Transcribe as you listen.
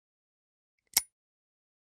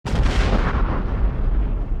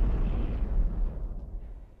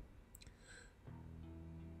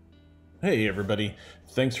Hey everybody,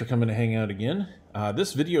 thanks for coming to hang out again.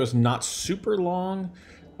 This video is not super long,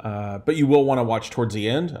 but you will want to watch towards the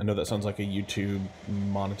end. I know that sounds like a YouTube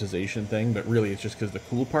monetization thing, but really it's just because the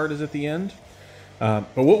cool part is at the end.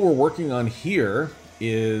 But what we're working on here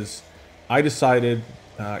is I decided,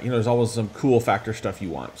 there's always some cool factor stuff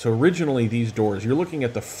you want. So originally these doors, you're looking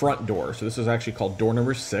at the front door. So this is actually called door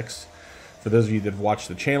number 6. For those of you that have watched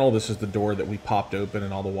the channel, this is the door that we popped open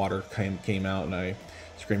and all the water came out and I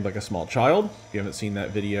screamed like a small child. If you haven't seen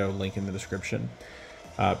that video, link in the description.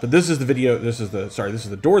 But this is the video, this is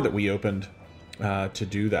the door that we opened to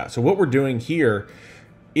do that. So what we're doing here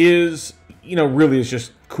is, really is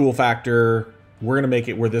just cool factor. We're gonna make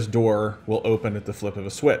it where this door will open at the flip of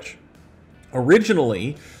a switch.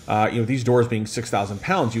 Originally, these doors being 6,000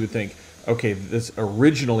 pounds, you would think, okay, this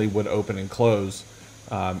originally would open and close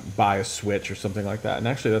by a switch or something like that. And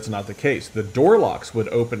actually that's not the case. The door locks would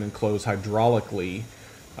open and close hydraulically,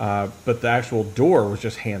 but the actual door was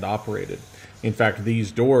just hand operated. In fact,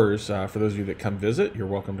 these doors, for those of you that come visit, you're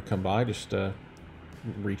welcome to come by. Just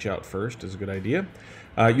reach out first is a good idea.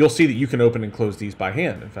 You'll see that you can open and close these by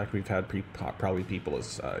hand. In fact, we've had probably people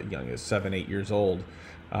as young as 7, 8 years old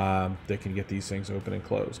that can get these things open and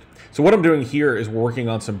closed. So what I'm doing here is we're working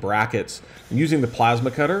on some brackets. I'm using the plasma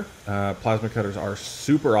cutter. Plasma cutters are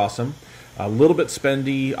super awesome. A little bit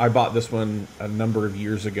spendy. I bought this one a number of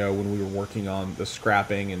years ago when we were working on the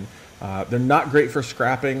scrapping, and they're not great for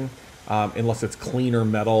scrapping unless it's cleaner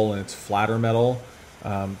metal and it's flatter metal.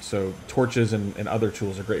 So torches and other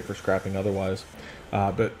tools are great for scrapping otherwise.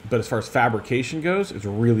 But as far as fabrication goes, it's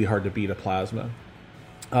really hard to beat a plasma.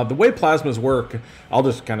 The way plasmas work, I'll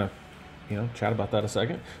just kind of, chat about that a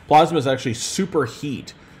second. Plasmas actually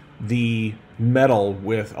superheat the metal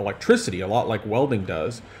with electricity, a lot like welding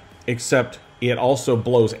does, except it also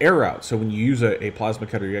blows air out. So when you use a plasma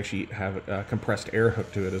cutter, you actually have a compressed air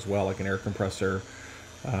hooked to it as well, like an air compressor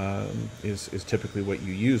is typically what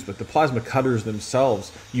you use. But the plasma cutters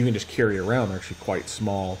themselves, you can just carry around. They're actually quite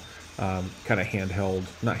small, kind of handheld,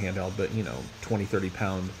 not handheld, but 20, 30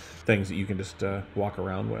 pound things that you can just walk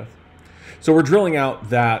around with. So we're drilling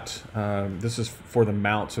out that, this is for the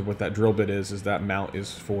mount. So what that drill bit is that mount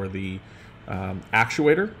is for the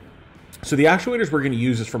actuator. So the actuators we're going to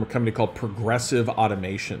use is from a company called Progressive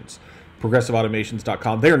Automations,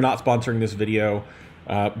 progressiveautomations.com. They are not sponsoring this video,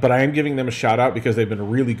 but I am giving them a shout out because they've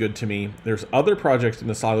been really good to me. There's other projects in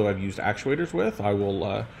the silo I've used actuators with. I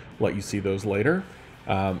will let you see those later.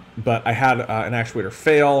 But I had an actuator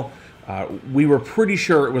fail. We were pretty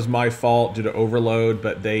sure it was my fault due to overload,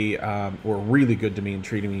 but they were really good to me and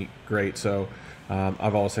treating me great. So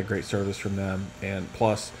I've always had great service from them. And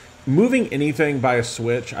plus, moving anything by a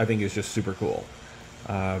switch, I think is just super cool.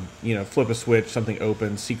 Flip a switch, something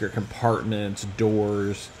opens, secret compartments,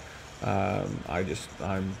 doors. I'm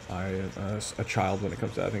a child when it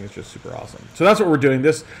comes to that. I think it's just super awesome. So that's what we're doing.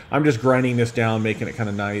 I'm just grinding this down, making it kind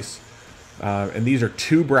of nice. And these are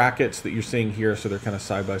 2 brackets that you're seeing here, so they're kind of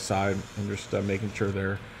side by side. I'm just making sure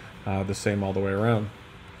they're the same all the way around.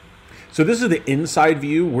 So this is the inside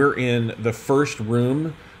view. We're in the first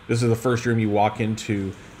room. This is the first room you walk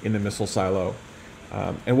into in the missile silo.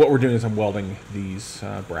 And what we're doing is I'm welding these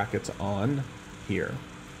brackets on here.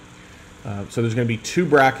 So there's going to be 2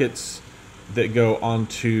 brackets that go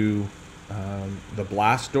onto the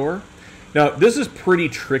blast door. Now, this is pretty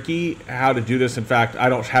tricky how to do this. In fact, I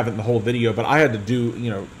don't have it in the whole video, but I had to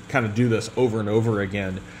do, kind of do this over and over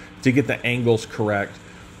again to get the angles correct.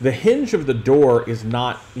 The hinge of the door is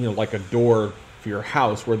not, like a door for your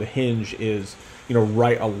house where the hinge is,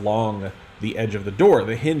 right along the edge of the door.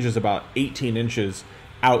 The hinge is about 18 inches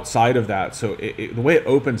outside of that. So the way it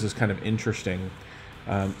opens is kind of interesting.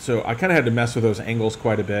 So I kind of had to mess with those angles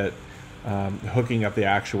quite a bit, hooking up the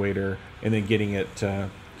actuator and then getting it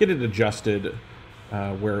adjusted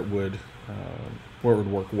where it would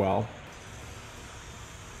work well.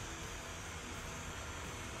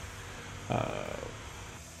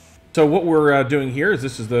 So what we're doing here is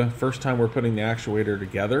this is the first time we're putting the actuator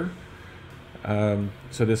together.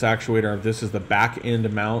 So this actuator, this is the back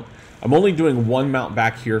end mount. I'm only doing 1 mount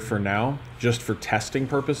back here for now, just for testing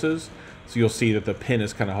purposes. So you'll see that the pin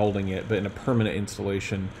is kind of holding it, but in a permanent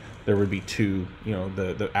installation, there would be 2,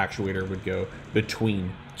 the actuator would go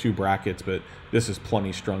between 2 brackets, but this is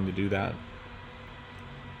plenty strong to do that.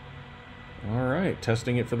 All right,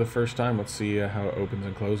 testing it for the first time. Let's see how it opens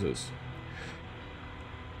and closes.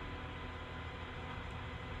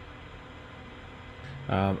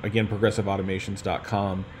 Again,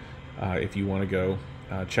 progressiveautomations.com if you want to go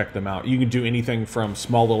check them out. You can do anything from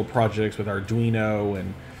small little projects with Arduino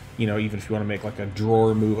and you know, even if you want to make like a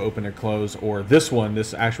drawer move open or close, or this one,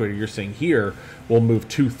 this actuator you're seeing here, will move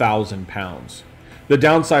 2,000 pounds. The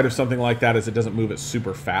downside of something like that is it doesn't move it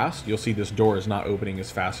super fast. You'll see this door is not opening as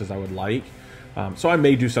fast as I would like. So I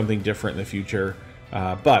may do something different in the future,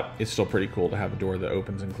 but it's still pretty cool to have a door that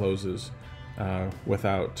opens and closes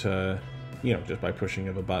without, you know, just by pushing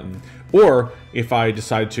of a button. Or if I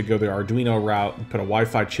decide to go the Arduino route and put a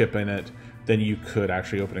Wi-Fi chip in it, then you could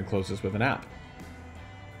actually open and close this with an app.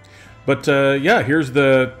 But yeah, here's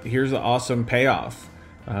the awesome payoff.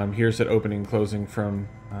 Here's it opening and closing from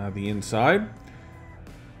the inside.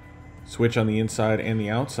 Switch on the inside and the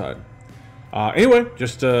outside. Anyway,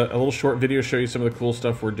 just a little short video to show you some of the cool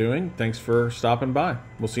stuff we're doing. Thanks for stopping by.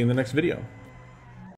 We'll see you in the next video.